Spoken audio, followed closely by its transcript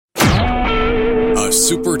a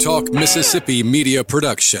Super Talk Mississippi media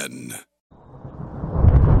production. You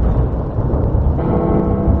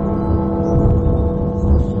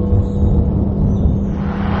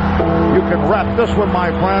can wrap this one, my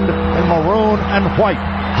friend, in maroon and white.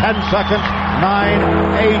 10 seconds. 9,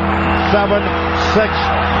 8, 7, 6,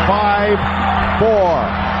 5,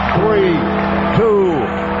 4, 3,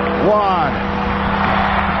 2, 1.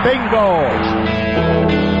 Bingo!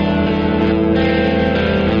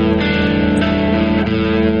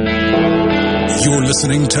 You're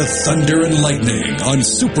listening to Thunder and Lightning on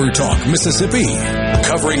Super Talk Mississippi,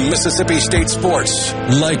 covering Mississippi State sports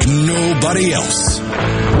like nobody else.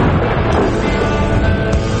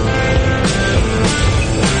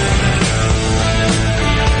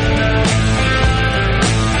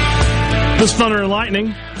 This is Thunder and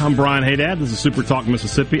Lightning. I'm Brian Haydad. This is Super Talk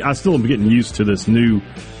Mississippi. I still am getting used to this new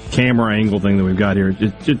camera angle thing that we've got here.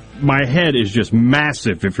 My head is just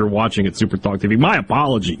massive if you're watching at Super Talk TV. My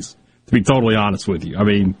apologies, to be totally honest with you. I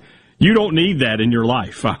mean, you don't need that in your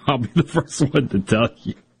life. I'll be the first one to tell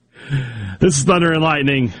you. This is Thunder and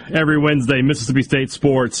Lightning every Wednesday, Mississippi State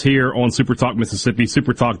Sports here on Super Talk Mississippi,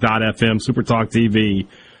 supertalk.fm, Super Talk TV,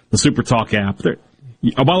 the Super Talk app.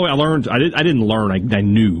 Oh, by the way, I didn't learn, I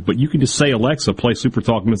knew, but you can just say, Alexa, play Super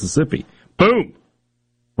Talk Mississippi. Boom!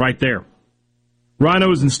 Right there.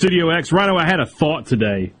 Rhino's in Studio X. Rhino, I had a thought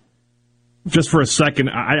today, just for a second,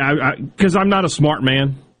 because I'm not a smart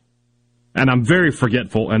man, and I'm very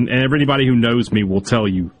forgetful, and everybody who knows me will tell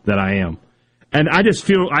you that I am. And I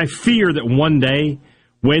fear that one day,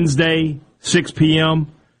 Wednesday, 6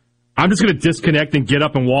 p.m., I'm just going to disconnect and get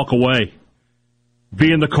up and walk away.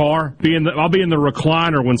 Be in the car. I'll be in the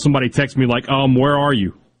recliner when somebody texts me like, where are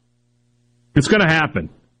you? It's going to happen.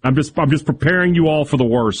 I'm just preparing you all for the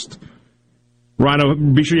worst. Rhino,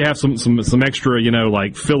 be sure you have some extra,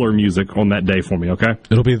 like filler music on that day for me, okay?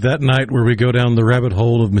 It'll be that night where we go down the rabbit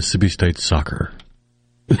hole of Mississippi State soccer.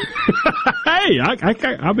 Hey,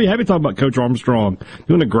 I'll be happy to talk about Coach Armstrong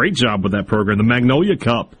doing a great job with that program. The Magnolia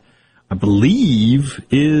Cup, I believe,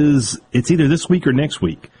 it's either this week or next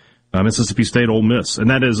week. Mississippi State Ole Miss.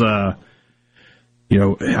 And that is, I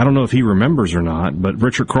don't know if he remembers or not, but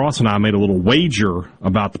Richard Cross and I made a little wager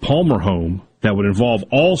about the Palmer home that would involve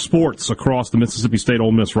all sports across the Mississippi State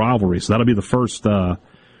Ole Miss rivalry. So that'll be the first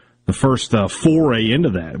foray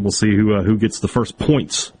into that. We'll see who gets the first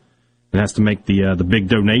points and has to make the big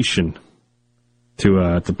donation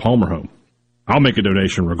to Palmer home. I'll make a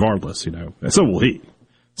donation regardless, So will he.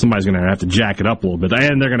 Somebody's going to have to jack it up a little bit,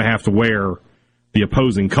 and they're going to have to wear the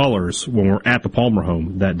opposing colors when we're at the Palmer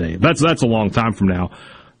home that day. That's a long time from now.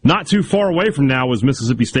 Not too far away from now is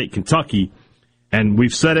Mississippi State, Kentucky, and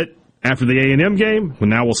we've said it after the A&M game, and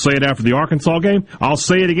now we'll say it after the Arkansas game. I'll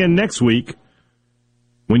say it again next week.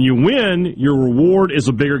 When you win, your reward is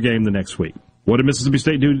a bigger game the next week. What did Mississippi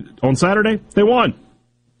State do on Saturday? They won.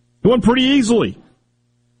 They won pretty easily.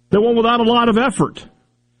 They won without a lot of effort.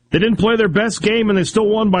 They didn't play their best game, and they still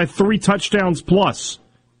won by 3 touchdowns plus.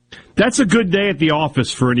 That's a good day at the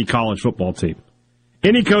office for any college football team.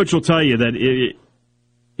 Any coach will tell you that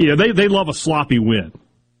they love a sloppy win.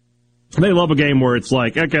 They love a game where it's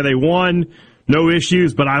like, okay, they won, no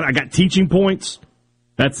issues, but I got teaching points.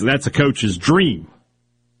 That's a coach's dream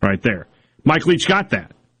right there. Mike Leach got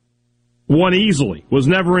that. Won easily, was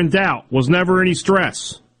never in doubt, was never any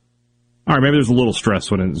stress. All right, maybe there's a little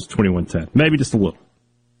stress when it was 21-10. Maybe just a little.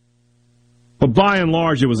 But by and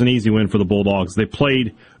large, it was an easy win for the Bulldogs. They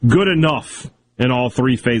played good enough in all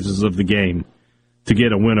 3 phases of the game to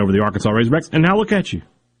get a win over the Arkansas Razorbacks. And now look at you.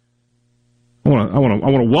 I want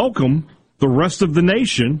to welcome the rest of the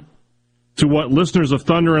nation to what listeners of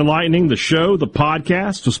Thunder and Lightning, the show, the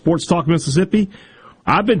podcast, to Sports Talk Mississippi,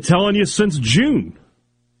 I've been telling you since June.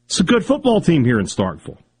 It's a good football team here in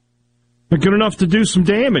Starkville. They're good enough to do some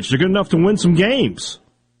damage. They're good enough to win some games.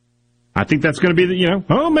 I think that's going to be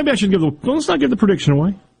maybe I should let's not give the prediction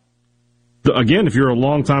away. Again, if you're a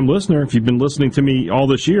long-time listener, if you've been listening to me all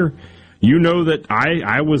this year, you know that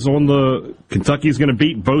I was on the Kentucky's going to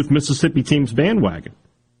beat both Mississippi teams bandwagon.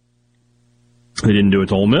 They didn't do it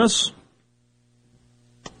to Ole Miss.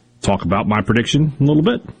 Talk about my prediction a little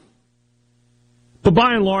bit. But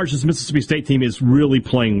by and large, this Mississippi State team is really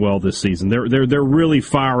playing well this season. They're really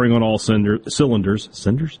firing on all cylinders.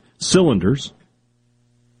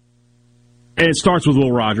 And it starts with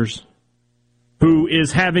Will Rogers, who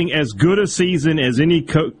is having as good a season as any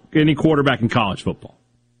quarterback in college football.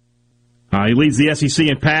 He leads the SEC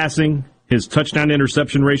in passing. His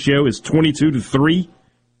touchdown-interception ratio is 22-3,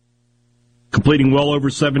 completing well over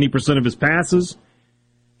 70% of his passes.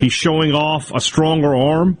 He's showing off a stronger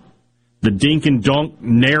arm, the dink and dunk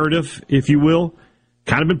narrative, if you will,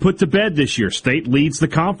 kind of been put to bed this year. State leads the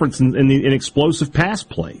conference in explosive pass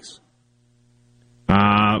plays.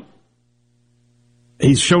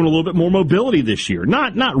 He's shown a little bit more mobility this year.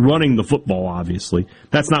 Not running the football, obviously.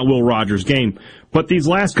 That's not Will Rogers' game. But these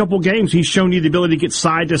last couple games, he's shown you the ability to get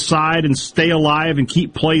side to side and stay alive and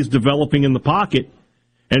keep plays developing in the pocket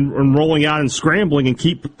and rolling out and scrambling and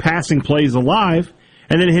keep passing plays alive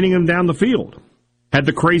and then hitting them down the field. Had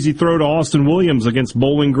the crazy throw to Austin Williams against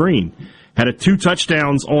Bowling Green. Had 2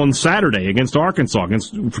 touchdowns on Saturday against Arkansas, to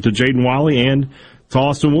Jaden Wiley and to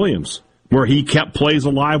Austin Williams, where he kept plays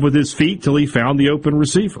alive with his feet till he found the open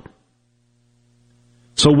receiver.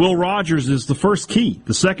 So Will Rogers is the first key.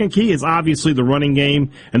 The second key is obviously the running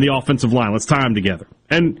game and the offensive line. Let's tie them together.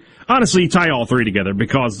 And honestly, you tie all three together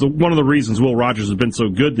because one of the reasons Will Rogers has been so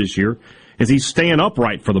good this year is he's staying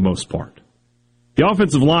upright for the most part. The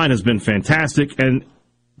offensive line has been fantastic, and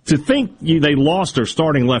to think they lost their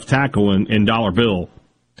starting left tackle in Dollar Bill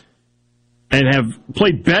and have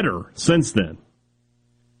played better since then,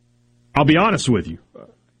 I'll be honest with you.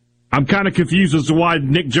 I'm kind of confused as to why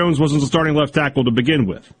Nick Jones wasn't the starting left tackle to begin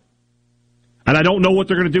with. And I don't know what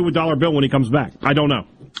they're going to do with Dollar Bill when he comes back. I don't know.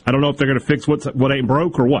 I don't know if they're going to fix what ain't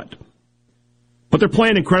broke or what. But they're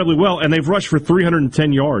playing incredibly well, and they've rushed for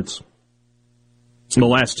 310 yards in the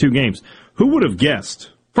last 2 games. Who would have guessed?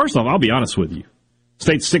 First off, I'll be honest with you.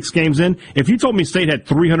 State's 6 games in. If you told me State had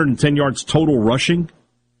 310 yards total rushing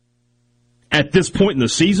at this point in the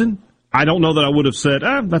season, I don't know that I would have said,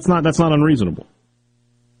 that's not unreasonable.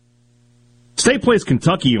 State plays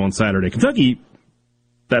Kentucky on Saturday. Kentucky,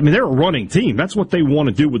 they're a running team. That's what they want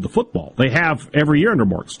to do with the football. They have every year under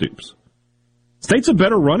Mark Stoops. State's a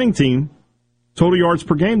better running team, total yards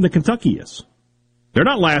per game, than Kentucky is. They're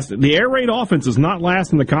not last. The air raid offense is not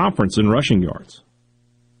last in the conference in rushing yards.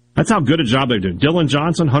 That's how good a job they're doing. Dylan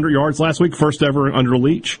Johnson, 100 yards last week, first ever under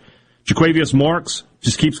Leach. Jaquavius Marks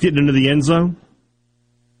just keeps getting into the end zone.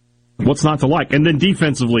 What's not to like? And then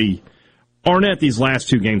defensively, Arnett, these last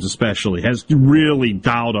 2 games especially, has really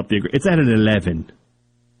dialed up the. It's at an 11.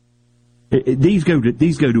 These go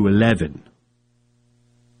to 11.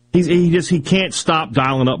 He can't stop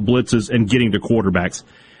dialing up blitzes and getting to quarterbacks.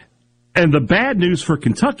 And the bad news for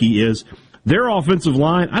Kentucky is their offensive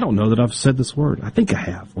line. I don't know that I've said this word. I think I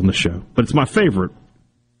have on the show, but it's my favorite.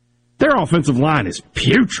 Their offensive line is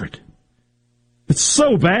putrid. It's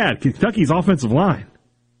so bad. Kentucky's offensive line.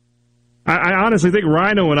 I honestly think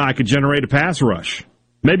Rhino and I could generate a pass rush.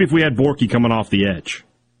 Maybe if we had Borky coming off the edge.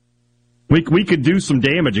 We could do some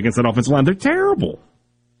damage against that offensive line. They're terrible.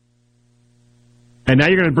 And now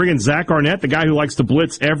you're going to bring in Zach Arnett, the guy who likes to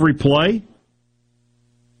blitz every play?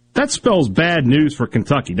 That spells bad news for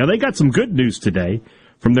Kentucky. Now, they got some good news today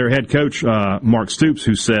from their head coach, Mark Stoops,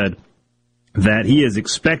 who said that he is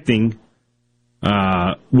expecting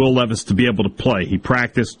Will Levis to be able to play. He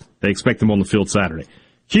practiced. They expect him on the field Saturday.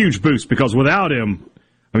 Huge boost, because without him,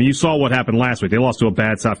 you saw what happened last week. They lost to a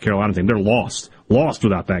bad South Carolina team. They're lost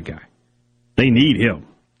without that guy. They need him.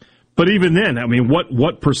 But even then,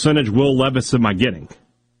 what percentage Will Levis am I getting?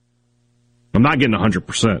 I'm not getting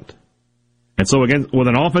 100%. And so again, with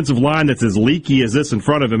an offensive line that's as leaky as this in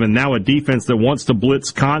front of him, and now a defense that wants to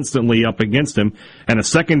blitz constantly up against him, and a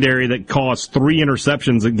secondary that caused 3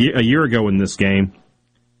 interceptions a year ago in this game,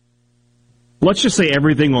 let's just say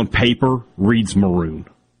everything on paper reads maroon.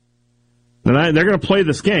 And they're going to play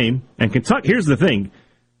this game, and Kentucky, here's the thing,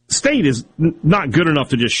 State is not good enough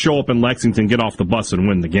to just show up in Lexington, get off the bus, and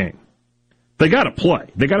win the game. They got to play.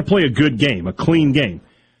 They got to play a good game, a clean game.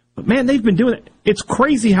 But, man, they've been doing it. It's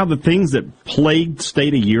crazy how the things that plagued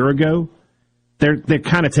State a year ago, they're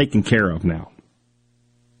kind of taken care of now.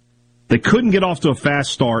 They couldn't get off to a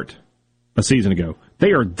fast start a season ago.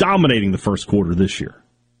 They are dominating the first quarter this year.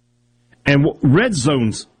 And red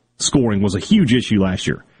zone's scoring was a huge issue last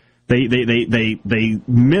year. They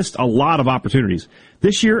missed a lot of opportunities.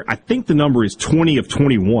 This year, I think the number is 20 of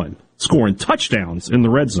 21 scoring touchdowns in the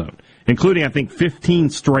red zone, including, I think, 15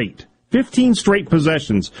 straight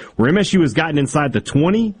possessions where MSU has gotten inside the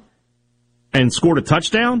 20 and scored a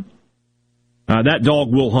touchdown. That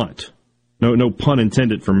dog will hunt. No pun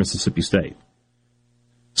intended for Mississippi State.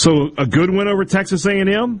 So a good win over Texas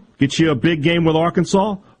A&M gets you a big game with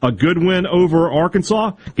Arkansas. A good win over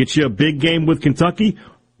Arkansas gets you a big game with Kentucky.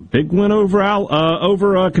 Big win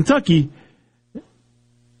over Kentucky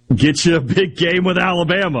gets you a big game with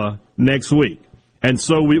Alabama next week. And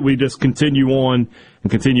so we just continue on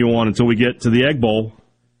until we get to the Egg Bowl,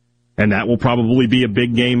 and that will probably be a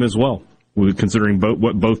big game as well, considering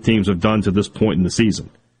what both teams have done to this point in the season.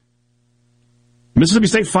 Mississippi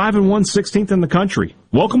State 5-1, 16th in the country.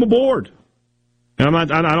 Welcome aboard. And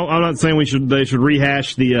I'm not saying they should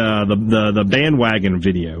rehash the bandwagon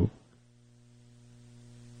video.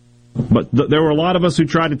 But there were a lot of us who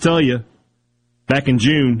tried to tell you back in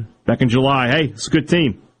June, back in July, hey, it's a good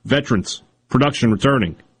team. Veterans, production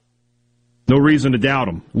returning. No reason to doubt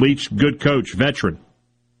them. Leach, good coach, veteran.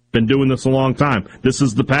 Been doing this a long time. This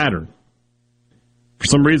is the pattern. For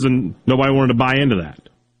some reason, nobody wanted to buy into that.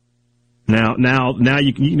 Now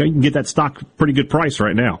you can get that stock pretty good price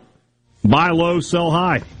right now. Buy low, sell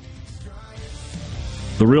high.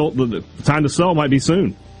 The time to sell might be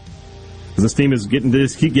soon. Because this team is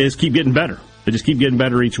keep getting better. They just keep getting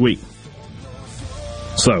better each week.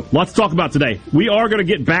 So, lots to talk about today. We are going to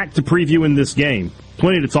get back to previewing this game.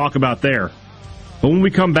 Plenty to talk about there. But when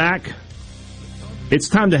we come back, it's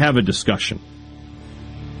time to have a discussion.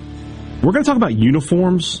 We're going to talk about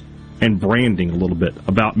uniforms and branding a little bit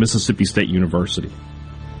about Mississippi State University.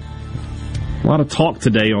 A lot of talk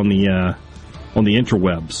today on the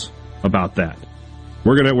interwebs about that.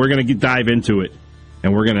 We're gonna dive into it,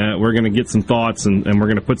 and we're gonna get some thoughts, and we're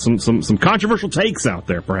gonna put some controversial takes out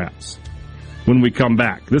there, perhaps, when we come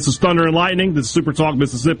back. This is Thunder and Lightning. This is Super Talk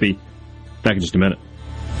Mississippi. Back in just a minute.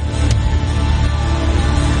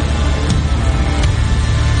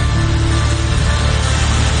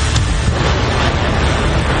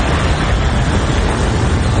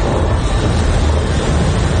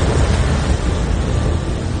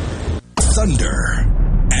 Thunder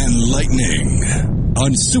and Lightning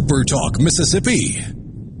on Super Talk Mississippi.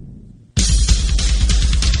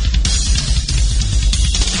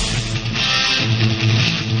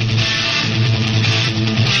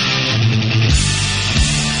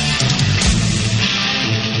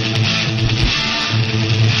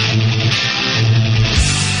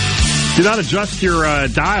 Do not adjust your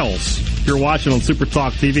dials if you're watching on Super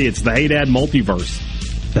Talk TV. It's the Haydad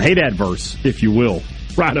multiverse, the Haydad-verse, if you will.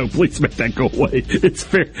 Rhino, please make that go away. It's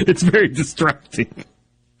very distracting.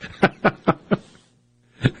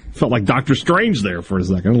 Felt like Doctor Strange there for a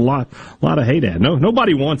second. A lot of Haydad. No,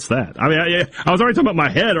 nobody wants that. I mean, I was already talking about my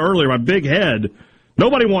head earlier, my big head.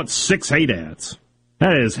 Nobody wants 6 Haydads.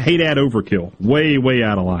 That is Haydad overkill. Way, way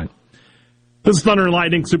out of line. This is Thunder and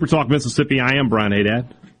Lightning, Super Talk Mississippi. I am Brian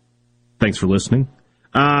Haydad. Thanks for listening.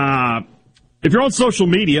 If you're on social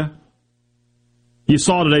media, you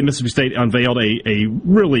saw today Mississippi State unveiled a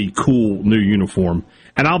really cool new uniform.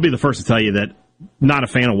 And I'll be the first to tell you that not a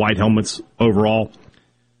fan of white helmets overall.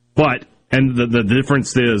 But, and the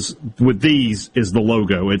difference is, with these, is the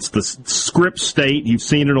logo. It's the Script State. You've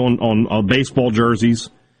seen it on baseball jerseys,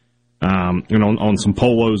 and on some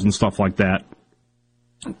polos and stuff like that.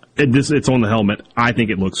 It's on the helmet. I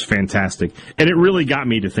think it looks fantastic. And it really got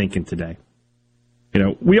me to thinking today. You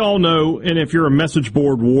know, we all know, and if you're a message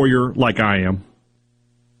board warrior like I am,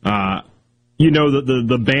 you know that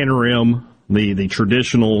the banner M, the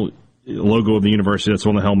traditional logo of the university that's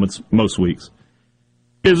on the helmets most weeks,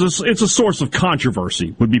 it's a source of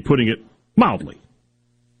controversy, would be putting it mildly.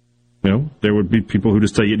 You know, there would be people who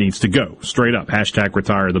just tell you it needs to go, straight up, hashtag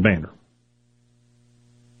retire the banner.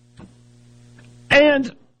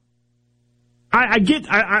 And I get,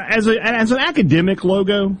 as an academic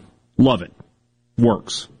logo, love it.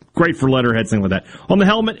 Works. Great for letterhead, things like that. On the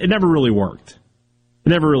helmet, it never really worked. It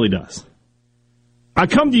never really does. I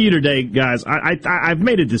come to you today, guys. I've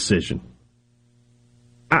made a decision.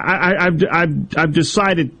 I've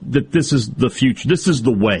decided that this is the future. This is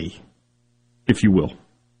the way, if you will.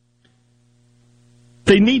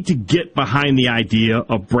 They need to get behind the idea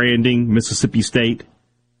of branding Mississippi State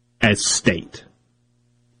as state.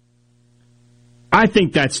 I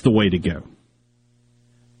think that's the way to go.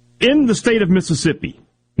 In the state of Mississippi,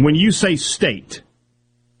 when you say state,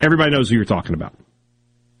 everybody knows who you're talking about.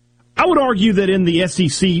 I would argue that in the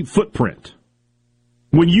SEC footprint,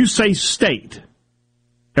 when you say state,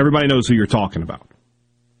 everybody knows who you're talking about.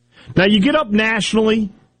 Now, you get up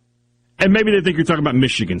nationally, and maybe they think you're talking about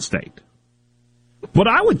Michigan State. But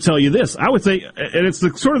I would tell you this. I would say, and it's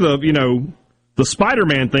the sort of the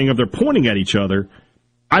Spider-Man thing of they're pointing at each other.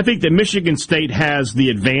 I think that Michigan State has the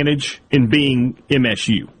advantage in being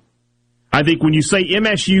MSU. I think when you say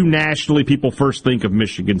MSU nationally, people first think of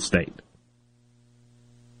Michigan State.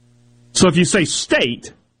 So if you say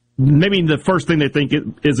state, maybe the first thing they think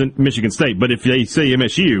isn't Michigan State. But if they say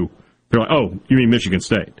MSU, they're like, oh, you mean Michigan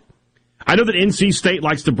State. I know that NC State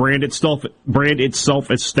likes to brand itself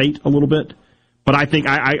as state a little bit, but I think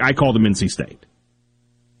I call them NC State.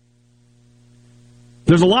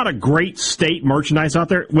 There's a lot of great state merchandise out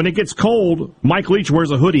there. When it gets cold, Mike Leach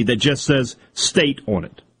wears a hoodie that just says state on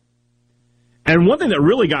it. And one thing that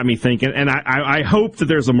really got me thinking, and I hope that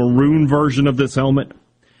there's a maroon version of this helmet,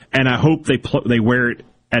 and I hope they wear it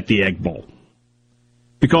at the Egg Bowl.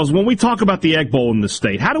 Because when we talk about the Egg Bowl in this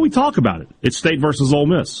state, how do we talk about it? It's State versus Ole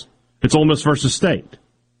Miss. It's Ole Miss versus State.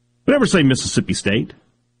 We never say Mississippi State.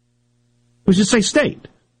 We just say State.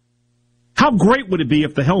 How great would it be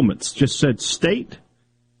if the helmets just said State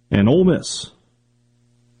and Ole Miss?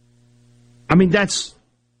 I mean, that's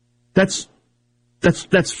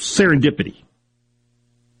serendipity.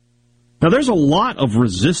 Now, there's a lot of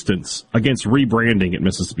resistance against rebranding at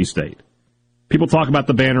Mississippi State. People talk about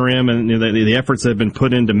the Banner M and the efforts that have been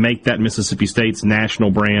put in to make that Mississippi State's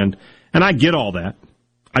national brand, and I get all that.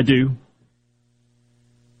 I do.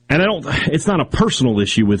 And it's not a personal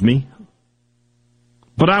issue with me.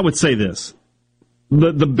 But I would say this.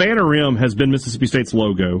 The Banner M has been Mississippi State's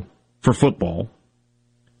logo for football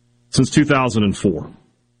since 2004,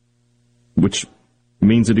 which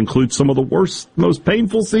means it includes some of the worst, most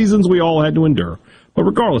painful seasons we all had to endure. But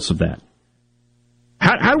regardless of that,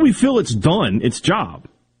 how do we feel it's done its job?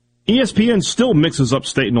 ESPN still mixes up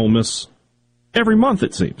State and Ole Miss every month,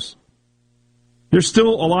 it seems. There's still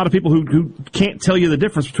a lot of people who can't tell you the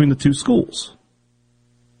difference between the two schools.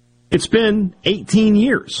 It's been 18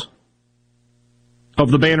 years of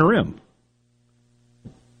the Banner M.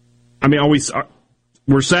 I mean,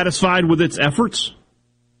 we're satisfied with its efforts?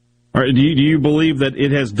 Or do you believe that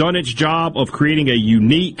it has done its job of creating a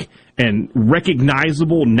unique and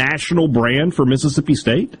recognizable national brand for Mississippi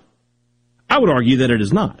State? I would argue that it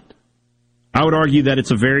is not. I would argue that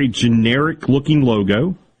it's a very generic-looking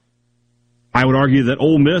logo. I would argue that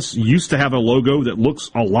Ole Miss used to have a logo that looks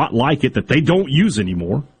a lot like it that they don't use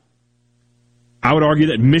anymore. I would argue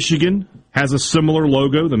that Michigan has a similar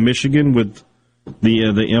logo, the Michigan with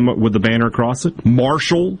the M with the banner across it.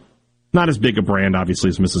 Marshall, not as big a brand, obviously,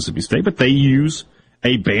 as Mississippi State, but they use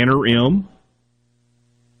a Banner M.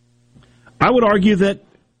 I would argue that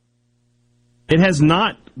it has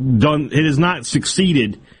not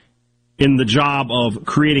succeeded in the job of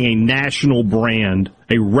creating a national brand,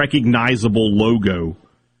 a recognizable logo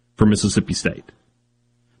for Mississippi State.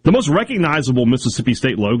 The most recognizable Mississippi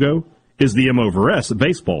State logo is the M over S that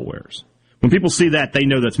baseball wears. When people see that, they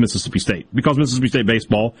know that's Mississippi State, because Mississippi State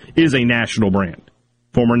baseball is a national brand.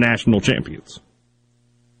 Former national champions.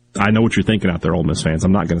 I know what you're thinking out there, Ole Miss fans.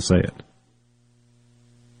 I'm not going to say it.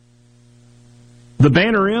 The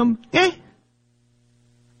Banner M,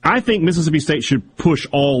 I think Mississippi State should push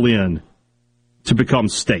all in to become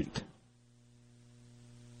State.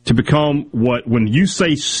 To become what, when you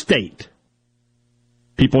say State,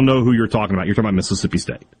 people know who you're talking about. You're talking about Mississippi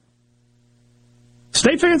State.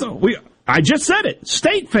 State fans, I just said it.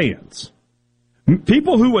 State fans.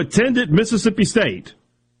 People who attended Mississippi State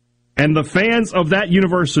and the fans of that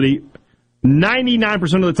university, 99%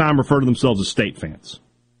 of the time refer to themselves as State fans.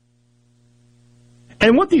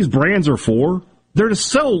 And what these brands are for, they're to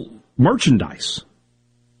sell merchandise.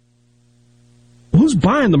 Who's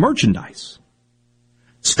buying the merchandise?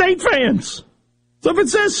 State fans. So if it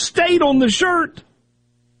says State on the shirt,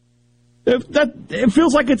 it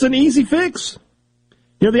feels like it's an easy fix.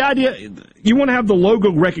 You know, the idea, you want to have the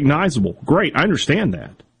logo recognizable. Great, I understand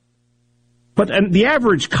that. But the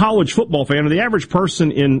average college football fan, or the average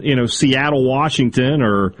person in Seattle, Washington,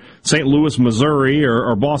 or St. Louis, Missouri,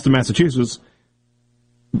 or Boston, Massachusetts,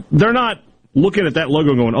 they're not looking at that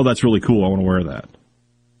logo going, oh, that's really cool, I want to wear that.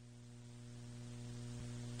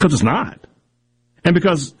 Because it's not. And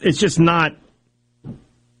because it's just not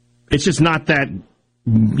that,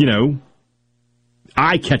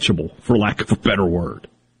 eye-catchable, for lack of a better word.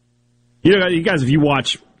 You guys, if you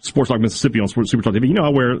watch Sports Talk Mississippi on Super Talk TV, I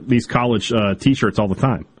wear these college T-shirts all the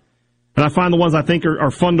time. And I find the ones I think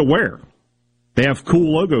are fun to wear. They have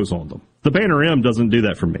cool logos on them. The Banner M doesn't do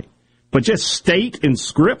that for me. But just State and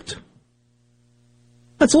script,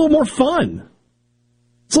 that's a little more fun.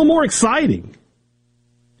 It's a little more exciting.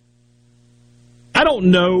 I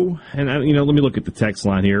don't know, and let me look at the text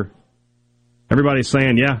line here. Everybody's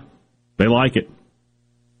saying, yeah, they like it.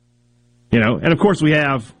 And of course we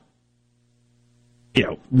have,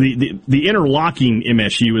 the interlocking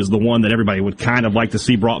MSU is the one that everybody would kind of like to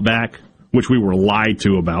see brought back, which we were lied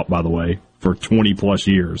to about, by the way, for 20 plus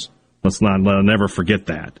years. Let's never forget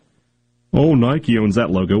that. Oh, Nike owns that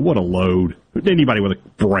logo. What a load. Anybody with a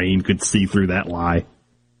brain could see through that lie.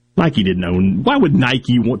 Nike didn't own. Why would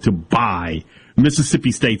Nike want to buy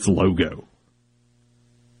Mississippi State's logo?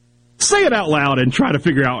 Say it out loud and try to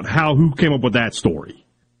figure out who came up with that story.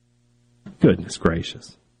 Goodness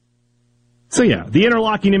gracious. So yeah, the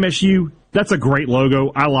interlocking MSU, that's a great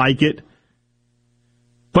logo. I like it.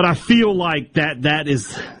 But I feel like that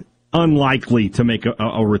is unlikely to make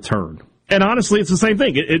a return. And honestly, it's the same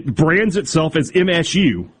thing. It brands itself as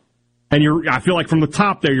MSU. And I feel like from the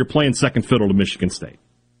top there, you're playing second fiddle to Michigan State.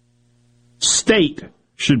 State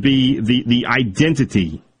should be the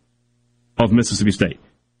identity of Mississippi State.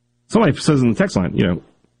 Somebody says in the text line,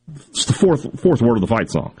 it's the fourth word of the fight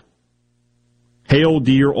song. Hail,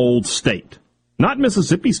 dear old state. Not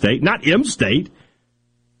Mississippi State, not M State.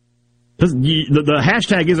 The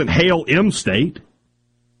hashtag isn't Hail M State.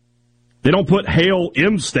 They don't put Hail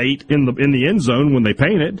M State in the end zone when they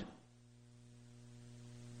paint it.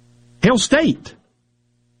 Hail State.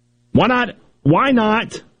 Why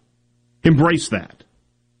not embrace that?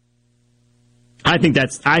 I think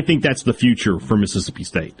that's the future for Mississippi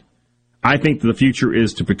State. I think the future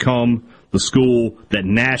is to become the school that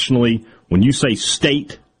nationally, when you say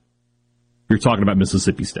state, you're talking about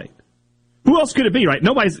Mississippi State. Who else could it be, right?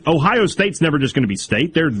 Ohio State's never just going to be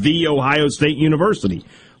state. They're the Ohio State University.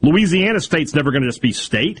 Louisiana State's never going to just be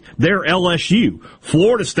state. They're LSU.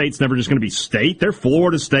 Florida State's never just going to be state. They're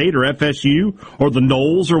Florida State or FSU or the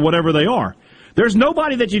Noles or whatever they are. There's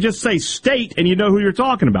nobody that you just say state and you know who you're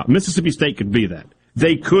talking about. Mississippi State could be that.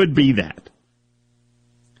 They could be that.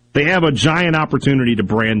 They have a giant opportunity to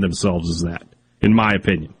brand themselves as that, in my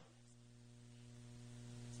opinion.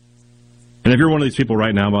 And if you're one of these people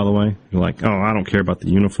right now, by the way, you're like, oh, I don't care about the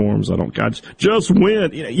uniforms. Just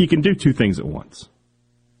win. You can do two things at once.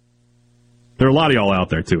 There are a lot of y'all out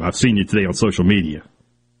there, too. I've seen you today on social media,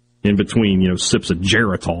 in between, sips of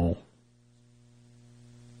Geritol.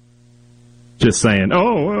 Just saying,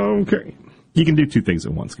 okay. You can do two things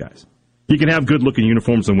at once, guys. You can have good-looking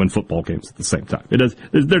uniforms and win football games at the same time.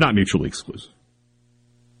 They're not mutually exclusive.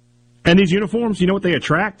 And these uniforms, you know what they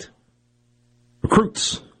attract?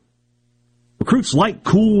 Recruits. Recruits like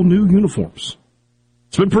cool new uniforms.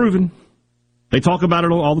 It's been proven. They talk about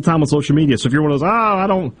it all the time on social media. So if you're one of those, I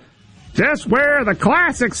don't just wear the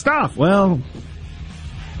classic stuff. Well,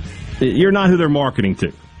 you're not who they're marketing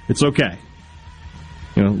to. It's okay.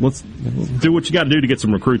 Let's do what you got to do to get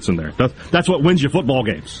some recruits in there. That's what wins you football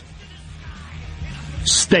games.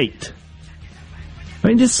 State.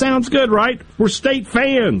 It just sounds good, right? We're state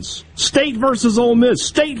fans. State versus Ole Miss.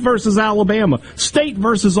 State versus Alabama. State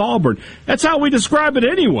versus Auburn. That's how we describe it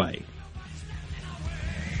anyway.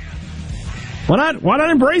 Why not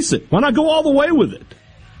embrace it? Why not go all the way with it?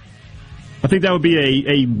 I think that would be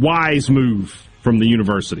a wise move from the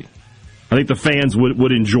university. I think the fans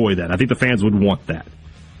would enjoy that. I think the fans would want that.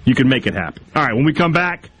 You can make it happen. All right, when we come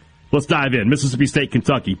back, let's dive in. Mississippi State,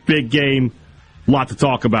 Kentucky. Big game. A lot to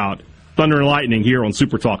talk about. Thunder and Lightning here on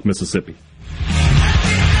Super Talk Mississippi.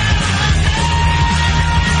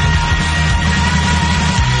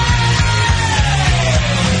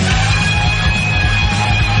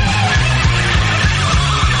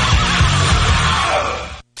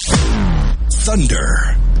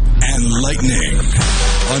 Thunder and Lightning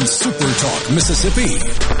on Super Talk Mississippi.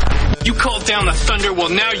 You called down the thunder, well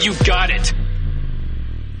now you got it.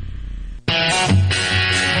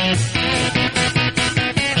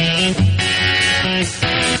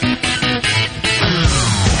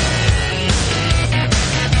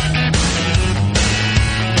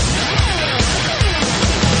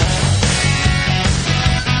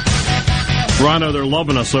 Rhino, they're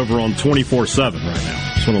loving us over on 24/7 right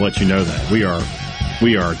now. Just want to let you know that.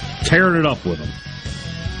 We are tearing it up with them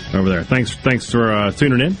over there. Thanks for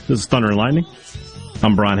tuning in. This is Thunder and Lightning.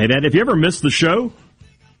 I'm Brian Haydad. If you ever miss the show,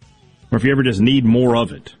 or if you ever just need more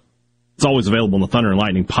of it, it's always available on the Thunder and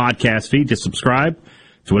Lightning podcast feed. Just subscribe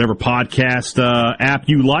to whatever podcast app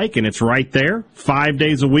you like, and it's right there 5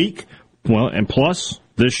 days a week. Well, and plus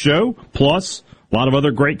this show, plus a lot of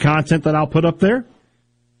other great content that I'll put up there.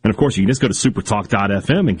 And, of course, you can just go to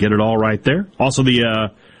supertalk.fm and get it all right there. Also,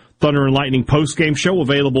 the Thunder and Lightning post-game show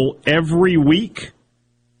available every week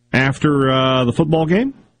after the football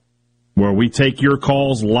game, where we take your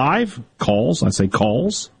calls live. Calls. I say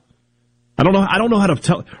calls. I don't know how to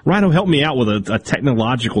tell. Rhino, help me out with a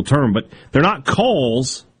technological term, but they're not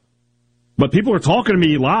calls, but people are talking to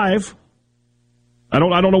me live. I don't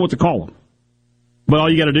know what to call them. But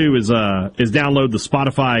all you got to do is download the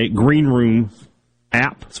Spotify Green Room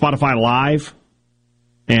app, Spotify Live,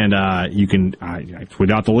 and you can I tweet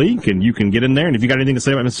out the link, and you can get in there. And if you got anything to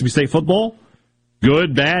say about Mississippi State football,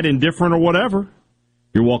 good, bad, indifferent, or whatever,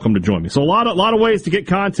 you're welcome to join me. So a lot of ways to get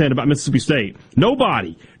content about Mississippi State.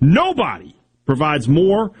 Nobody provides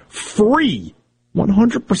more free,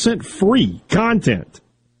 100% free content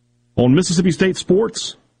on Mississippi State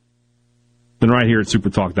sports than right here at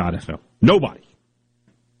supertalk.fm. Nobody.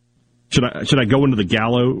 Should I go into the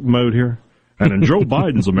Gallo mode here? And in Joe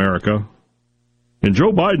Biden's America,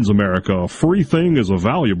 a free thing is a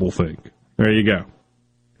valuable thing. There you go.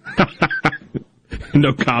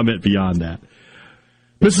 No comment beyond that.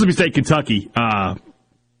 Mississippi State, Kentucky,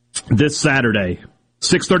 this Saturday,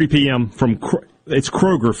 6:30 p.m. from it's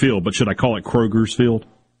Kroger Field, but should I call it Kroger's Field?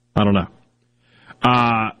 I don't know.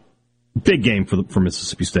 Big game for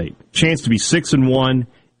Mississippi State. Chance to be 6-1,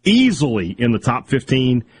 easily in the top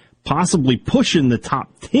 15, possibly pushing the top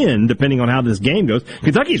 10, depending on how this game goes.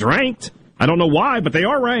 Kentucky's ranked. I don't know why, but they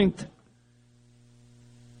are ranked.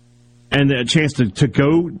 And a chance to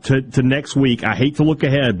go to next week. I hate to look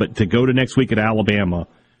ahead, but to go to next week at Alabama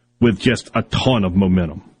with just a ton of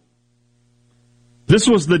momentum. This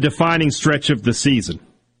was the defining stretch of the season.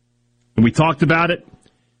 And we talked about it.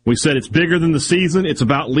 We said it's bigger than the season. It's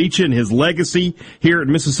about Leach and his legacy here at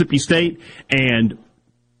Mississippi State and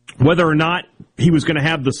whether or not he was going to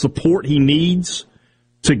have the support he needs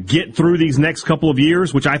to get through these next couple of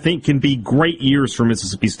years, which I think can be great years for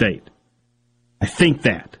Mississippi State. I think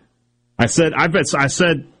that. I said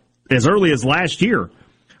as early as last year,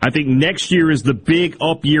 I think next year is the big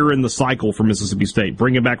up year in the cycle for Mississippi State.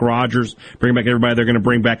 Bringing back Rogers, bringing back everybody they're going to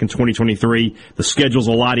bring back in 2023. The schedule's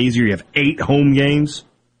a lot easier. You have 8 home games.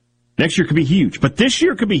 Next year could be huge, but this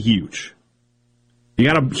year could be huge. You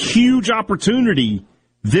got a huge opportunity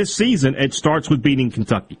this season. It starts with beating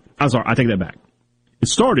Kentucky. I'm sorry, I take that back. It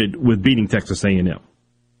started with beating Texas A&M.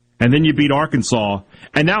 And then you beat Arkansas,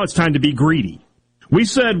 and now it's time to be greedy. We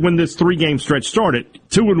said when this 3-game stretch started,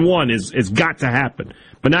 2-1 is got to happen.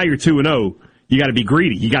 But now you're 2-0, you got to be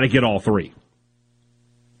greedy. You got to get all 3.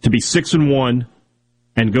 To be 6-1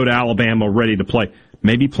 and go to Alabama ready to play.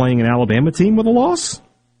 Maybe playing an Alabama team with a loss?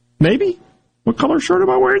 Maybe? What color shirt am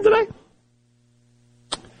I wearing today?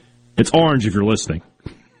 It's orange if you're listening.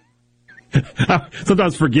 I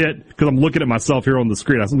sometimes forget, because I'm looking at myself here on the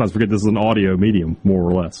screen, I sometimes forget this is an audio medium, more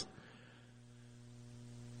or less.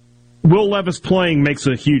 Will Levis playing makes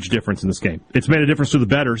a huge difference in this game. It's made a difference to the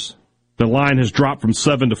bettors. The line has dropped from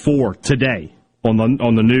 7 to 4 today on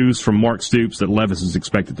the news from Mark Stoops that Levis is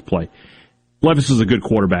expected to play. Levis is a good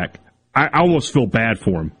quarterback. I almost feel bad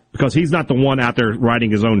for him because he's not the one out there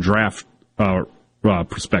writing his own draft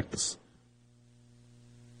prospectus.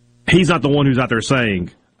 He's not the one who's out there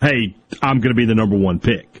saying, hey, I'm going to be the number 1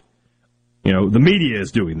 pick. You know, the media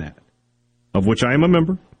is doing that, of which I am a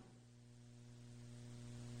member.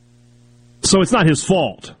 So it's not his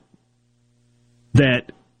fault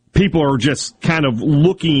that people are just kind of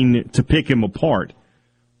looking to pick him apart.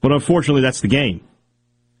 But unfortunately, that's the game.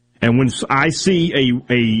 And when I see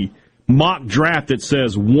a mock draft that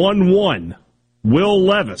says 1-1, Will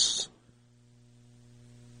Levis,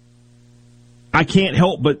 I can't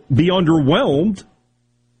help but be underwhelmed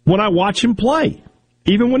when I watch him play,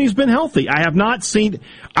 even when he's been healthy. I have not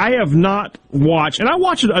watched, and I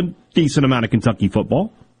watch a decent amount of Kentucky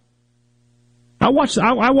football. I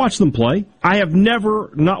watch them play. I have never,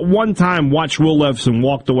 not one time, watched Will Levis and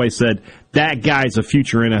walked away said, that guy's a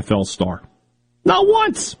future NFL star. Not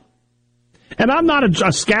once. And I'm not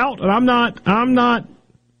a scout, and I'm not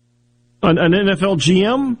an NFL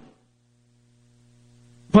GM,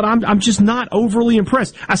 but I'm just not overly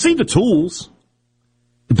impressed. I see the tools,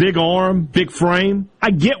 the big arm, big frame. I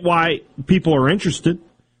get why people are interested.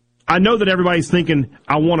 I know that everybody's thinking,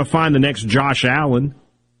 I want to find the next Josh Allen.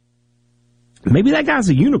 Maybe that guy's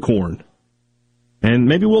a unicorn. And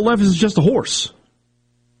maybe Will Levis is just a horse.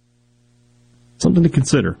 Something to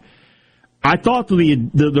consider. I thought the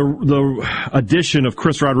addition of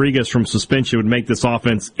Chris Rodriguez from suspension would make this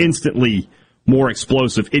offense instantly more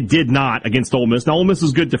explosive. It did not against Ole Miss. Now, Ole Miss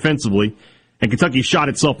is good defensively, and Kentucky shot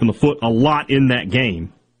itself in the foot a lot in that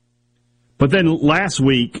game. But then last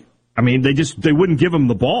week, I mean, they wouldn't give him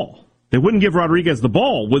the ball. They wouldn't give Rodriguez the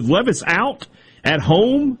ball. With Levis out at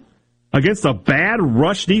home against a bad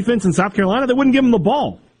rush defense in South Carolina, they wouldn't give him the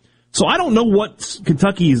ball. So I don't know what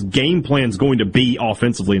Kentucky's game plan is going to be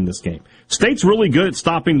offensively in this game. State's really good at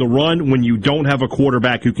stopping the run when you don't have a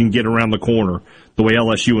quarterback who can get around the corner the way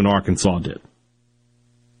LSU and Arkansas did.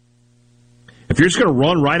 If you're just going to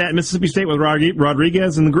run right at Mississippi State with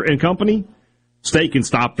Rodriguez and company, State can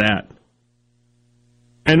stop that.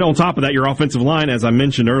 And on top of that, your offensive line, as I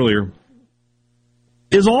mentioned earlier,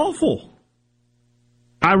 is awful.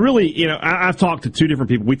 I've talked to 2 different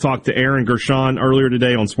people. We talked to Aaron Gershon earlier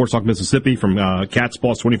today on Sports Talk Mississippi from Cats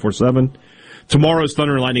Boss 24/7. Tomorrow's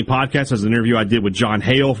Thunder and Lightning podcast has an interview I did with John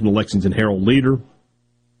Hale from the Lexington Herald Leader.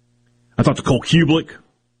 I talked to Cole Kublik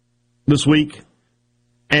this week.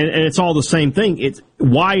 And it's all the same thing. It's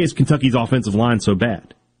why is Kentucky's offensive line so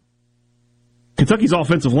bad? Kentucky's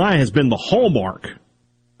offensive line has been the hallmark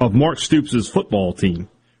of Mark Stoops' football team.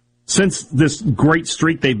 Since this great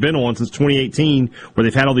streak they've been on since 2018, where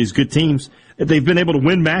they've had all these good teams, they've been able to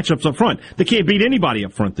win matchups up front. They can't beat anybody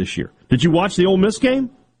up front this year. Did you watch the Ole Miss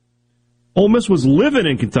game? Ole Miss was living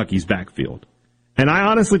in Kentucky's backfield. And I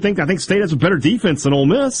honestly think State has a better defense than Ole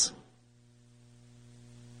Miss.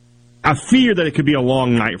 I fear that it could be a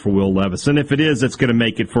long night for Will Levis. And if it is, it's going to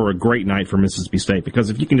make it for a great night for Mississippi State. Because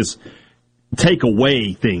if you can just take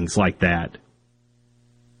away things like that,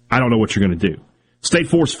 I don't know what you're going to do. State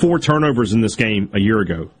forced 4 turnovers in this game a year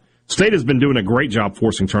ago. State has been doing a great job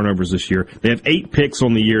forcing turnovers this year. They have 8 picks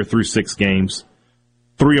on the year through 6 games.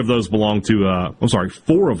 4 of those belong to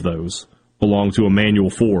Emmanuel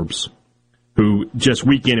Forbes, who just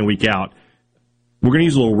week in and week out, we're going to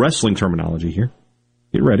use a little wrestling terminology here.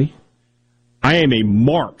 Get ready. I am a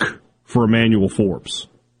mark for Emmanuel Forbes.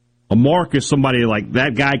 A mark is somebody like,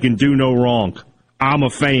 that guy can do no wrong. I'm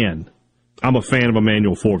a fan. I'm a fan of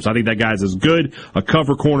Emmanuel Forbes. I think that guy's as good a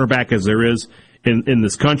cover cornerback as there is in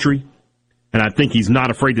this country, and I think he's not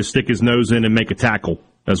afraid to stick his nose in and make a tackle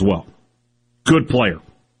as well. Good player.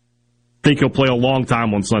 Think he'll play a long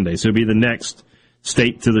time on Sundays. He'll be the next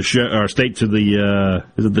State to the show, or State to the,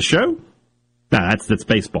 is it the show? Nah, that's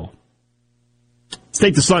baseball.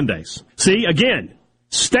 State to Sundays. See, again,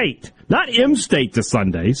 State, not M-State to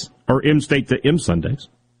Sundays, or M-State to M-Sundays.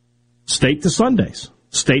 State to Sundays.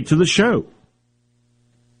 State to the show.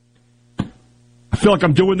 I feel like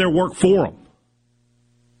I'm doing their work for them.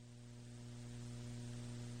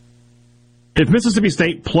 If Mississippi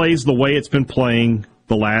State plays the way it's been playing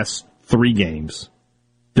the last 3 games,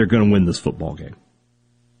 they're going to win this football game.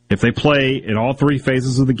 If they play in all 3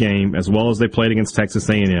 phases of the game, as well as they played against Texas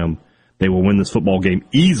A&M, they will win this football game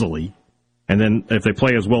easily. And then if they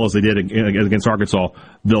play as well as they did against Arkansas,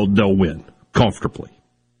 they'll win comfortably.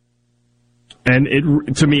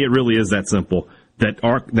 And to me, it really is that simple. That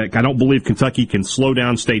I don't believe Kentucky can slow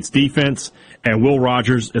down State's defense, and Will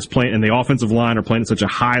Rogers is playing, and the offensive line are playing at such a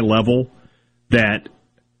high level that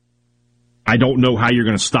I don't know how you're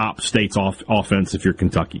going to stop State's offense if you're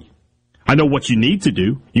Kentucky. I know what you need to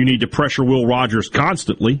do. You need to pressure Will Rogers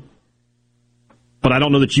constantly, but I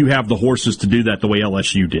don't know that you have the horses to do that the way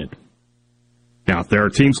LSU did. Now, there are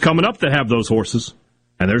teams coming up that have those horses,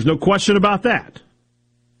 and there's no question about that.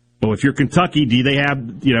 But if you're Kentucky, do they have,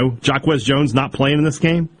 Jacquez Jones not playing in this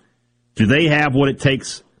game? Do they have what it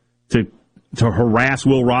takes to harass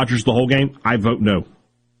Will Rogers the whole game? I vote no.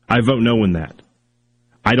 I vote no in that.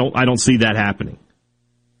 I don't see that happening.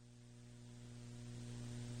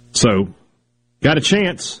 So, got a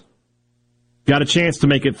chance. Got a chance to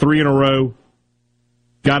make it 3 in a row.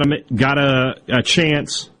 Got a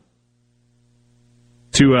chance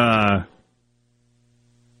to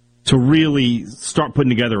really start putting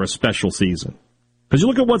together a special season. Because you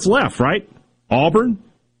look at what's left, right? Auburn,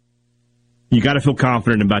 you got to feel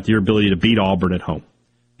confident about your ability to beat Auburn at home.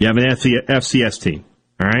 You have an FCS team,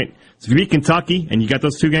 all right? So if you beat Kentucky and you got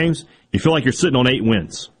those 2 games, you feel like you're sitting on 8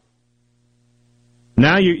 wins.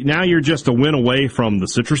 Now you're just a win away from the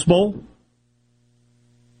Citrus Bowl.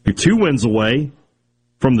 You're 2 wins away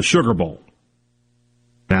from the Sugar Bowl.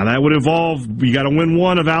 Now, that would involve, you got to win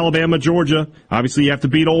one of Alabama, Georgia. Obviously, you have to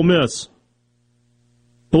beat Ole Miss.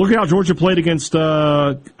 But look at how Georgia played against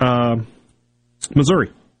Missouri.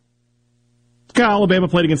 Look how Alabama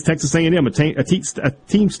played against Texas A&M, a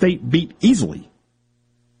team State beat easily.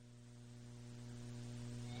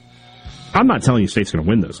 I'm not telling you State's going to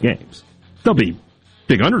win those games. They'll be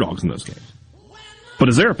big underdogs in those games. But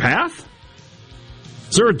is there a path?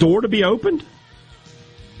 Is there a door to be opened?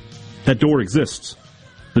 That door exists.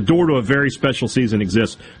 The door to a very special season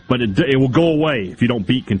exists, but it will go away if you don't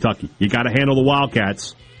beat Kentucky. You got to handle the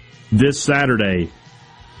Wildcats this Saturday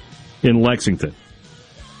in Lexington.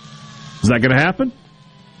 Is that going to happen?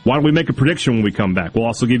 Why don't we make a prediction when we come back? We'll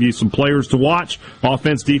also give you some players to watch,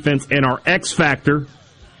 offense, defense, and our X factor.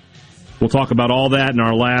 We'll talk about all that in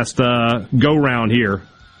our last go-round here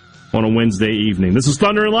on a Wednesday evening. This is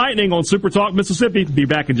Thunder and Lightning on Super Talk Mississippi. Be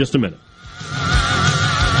back in just a minute.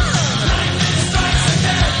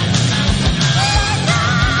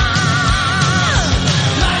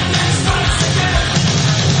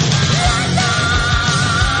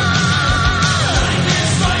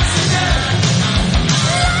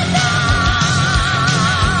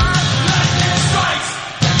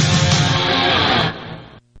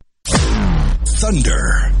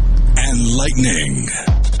 Thunder and Lightning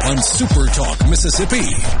on Super Talk Mississippi.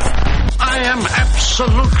 I am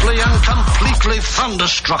absolutely and completely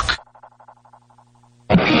thunderstruck.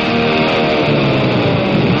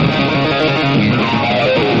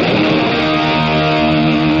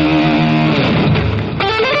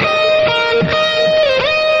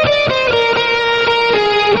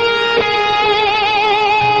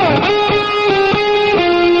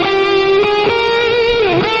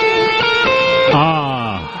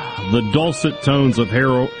 The dulcet tones of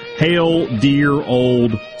Hail Dear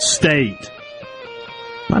Old State.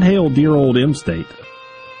 Not Hail Dear Old M-State.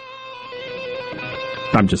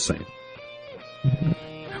 I'm just saying.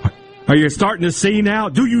 Are you starting to see now?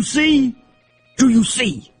 Do you see? Do you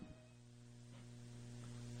see?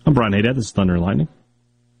 I'm Brian Haydad. This is Thunder and Lightning.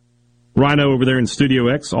 Rhino over there in Studio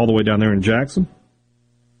X, all the way down there in Jackson.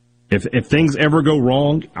 If things ever go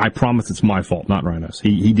wrong, I promise it's my fault, not Rhino's.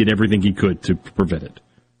 He did everything he could to prevent it.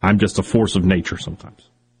 I'm just a force of nature sometimes.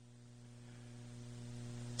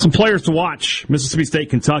 Some players to watch. Mississippi State,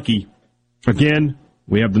 Kentucky. Again,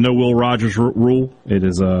 we have the no Will Rogers rule.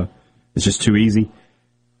 It's just too easy.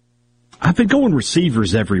 I've been going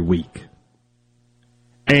receivers every week.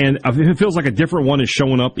 And it feels like a different one is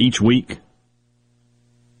showing up each week.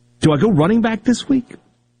 Do I go running back this week?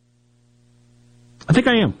 I think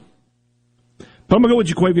I am. But I'm going to go with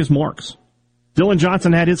Jaquavius Marks. Dylan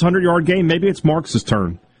Johnson had his 100-yard game. Maybe it's Marks'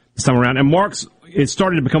 turn this time around. And Marks is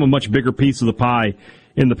starting to become a much bigger piece of the pie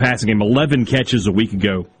in the passing game. 11 catches a week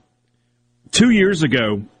ago. 2 years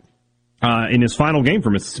ago, in his final game for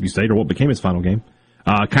Mississippi State, or what became his final game,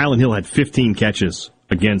 Kylan Hill had 15 catches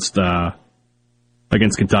against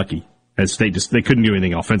Kentucky. As State they couldn't do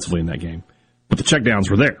anything offensively in that game. But the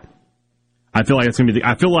checkdowns were there. I feel like it's going to be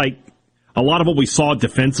I feel like a lot of what we saw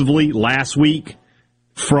defensively last week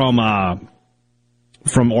from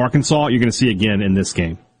Arkansas, you're going to see again in this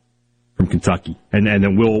game from Kentucky. And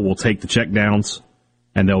then will take the checkdowns,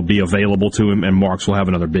 and they'll be available to him, and Marks will have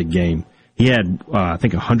another big game. He had, I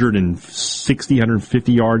think,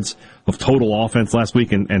 150 yards of total offense last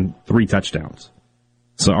week and 3 touchdowns.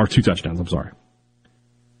 Or 2 touchdowns, I'm sorry.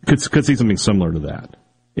 Could see something similar to that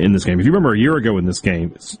in this game. If you remember a year ago in this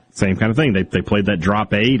game, same kind of thing. They played that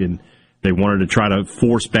drop 8, and they wanted to try to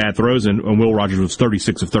force bad throws, and Will Rogers was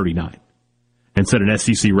 36 of 39 and set an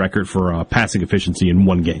SEC record for passing efficiency in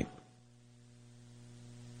one game.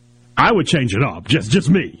 I would change it up, just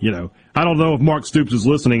me, you know. I don't know if Mark Stoops is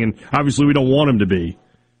listening, and obviously we don't want him to be.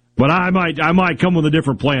 But I might come with a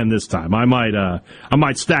different plan this time. I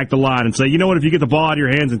might stack the line and say, you know what, if you get the ball out of your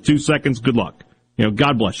hands in 2 seconds, good luck. You know,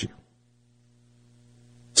 God bless you.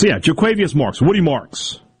 So yeah, Jaquavius Marks, Woody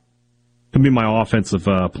Marks, can be my offensive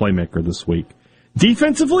playmaker this week.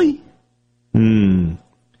 Defensively,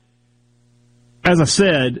 as I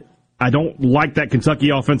said, I don't like that Kentucky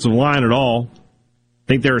offensive line at all. I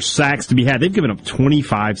think there are sacks to be had. They've given up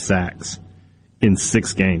 25 sacks in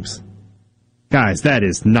 6 games. Guys, that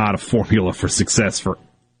is not a formula for success for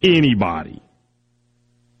anybody.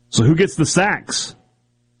 So who gets the sacks?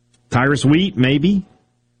 Tyrus Wheat, maybe.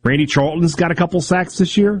 Randy Charlton's got a couple sacks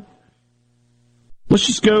this year.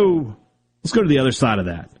 Let's go to the other side of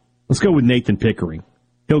that. Let's go with Nathan Pickering.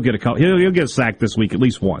 He'll get a sack this week, at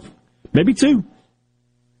least 1. Maybe 2.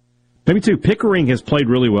 Pickering has played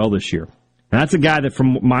really well this year. And that's a guy that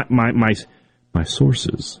from my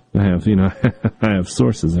sources, I have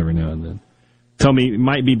sources every now and then, tell me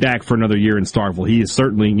might be back for another year in Starkville. He is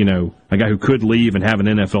certainly, a guy who could leave and have an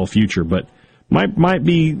NFL future, but might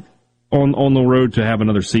be on the road to have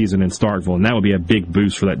another season in Starkville, and that would be a big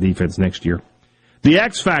boost for that defense next year. The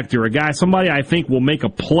X factor, somebody I think will make a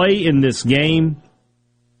play in this game,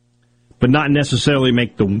 but not necessarily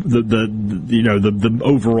make the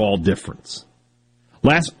overall difference.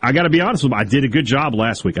 I got to be honest with you, I did a good job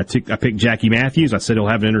last week. I picked Jackie Matthews. I said he'll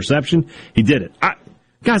have an interception. He did it.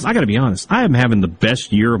 Guys, I got to be honest. I am having the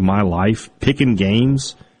best year of my life picking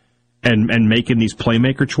games and making these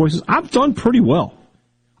playmaker choices. I've done pretty well,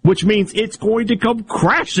 which means it's going to come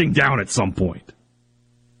crashing down at some point.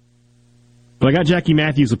 But I got Jackie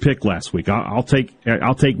Matthews a pick last week. I'll take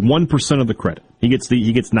 1% of the credit. He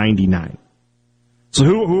gets 99. So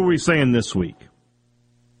who are we saying this week?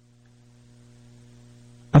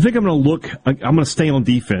 I think I'm going to stay on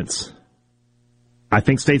defense. I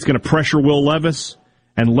think State's going to pressure Will Levis,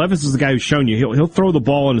 and Levis is the guy who's shown you he'll throw the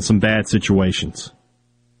ball into some bad situations.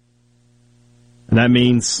 And that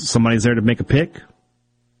means somebody's there to make a pick.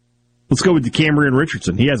 Let's go with DeCamerion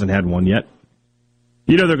Richardson. He hasn't had one yet.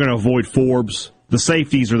 They're going to avoid Forbes. The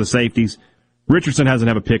safeties are the safeties. Richardson hasn't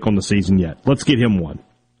had a pick on the season yet. Let's get him one.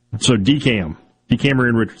 So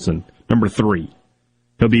DeCamerion Richardson, number 3.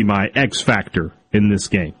 He'll be my X factor in this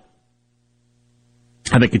game.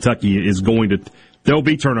 I think Kentucky is there'll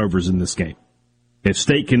be turnovers in this game. If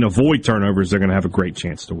State can avoid turnovers, they're going to have a great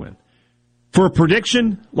chance to win. For a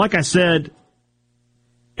prediction, like I said,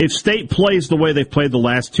 if State plays the way they've played the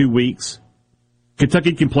last 2 weeks,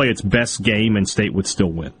 Kentucky can play its best game and State would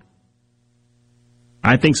still win.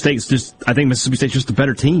 I think Mississippi State's just a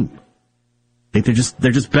better team. I think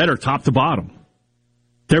they're just better top to bottom.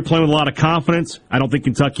 They're playing with a lot of confidence. I don't think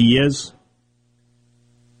Kentucky is.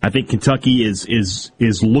 I think Kentucky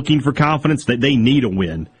is looking for confidence that they need a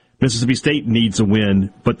win. Mississippi State needs a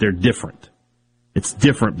win, but they're different. It's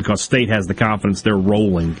different because State has the confidence they're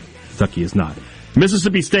rolling Kentucky is not.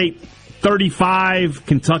 Mississippi State 35,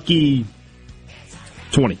 Kentucky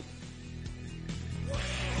 20.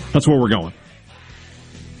 That's where we're going.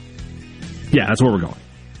 Yeah, that's where we're going.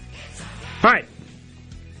 All right.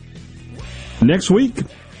 Next week,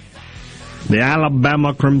 the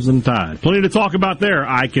Alabama Crimson Tide. Plenty to talk about there,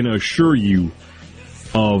 I can assure you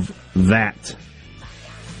of that.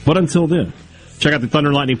 But until then, check out the Thunder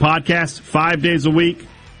and Lightning podcast 5 days a week.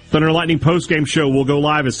 Thunder and Lightning postgame show will go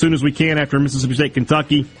live as soon as we can after Mississippi State,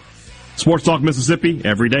 Kentucky. Sports Talk Mississippi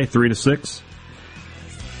every day, 3 to 6.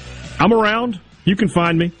 I'm around. You can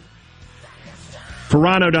find me. For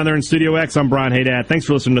Rhino down there in Studio X, I'm Brian Haydad. Thanks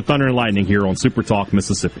for listening to Thunder and Lightning here on Super Talk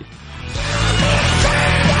Mississippi.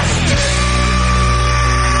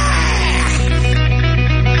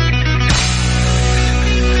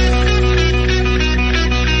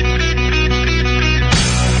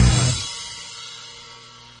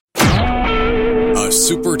 A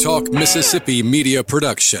Super Talk Mississippi media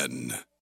production.